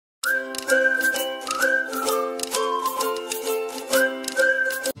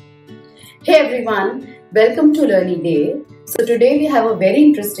everyone, welcome to LearnyDay. So today we have a very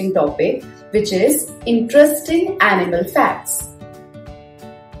interesting topic which is interesting animal facts.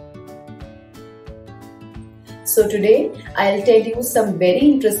 So today I'll tell you some very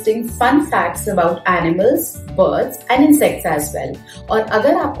interesting fun facts about animals, birds and insects as well. और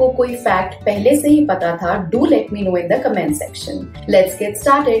अगर आपको कोई fact पहले से ही पता था, do let me know in the comment section. Let's get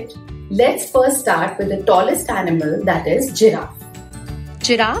started. Let's first start with the tallest animal, that is giraffe.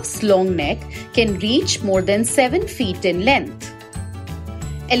 Giraffe's long neck can reach more than 7 feet in length.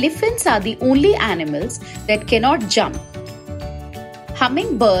 Elephants are the only animals that cannot jump.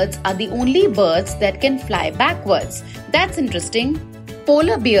 Hummingbirds are the only birds that can fly backwards. That's interesting.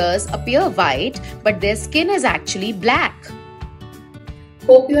 Polar bears appear white, but their skin is actually black.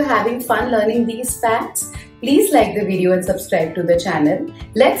 Hope you're having fun learning these facts. Please like the video and subscribe to the channel.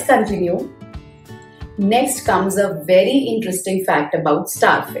 Let's continue. Next comes a very interesting fact about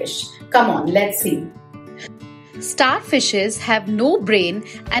starfish. Come on, let's see. Starfishes have no brain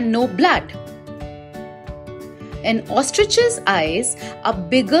and no blood. An ostrich's eyes are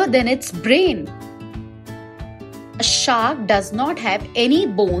bigger than its brain. A shark does not have any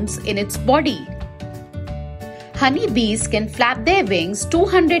bones in its body. Honeybees can flap their wings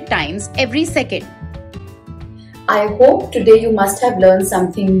 200 times every second. I hope today you must have learned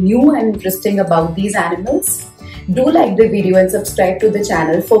something new and interesting about these animals. Do like the video and subscribe to the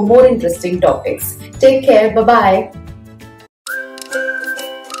channel for more interesting topics. Take care. Bye-bye.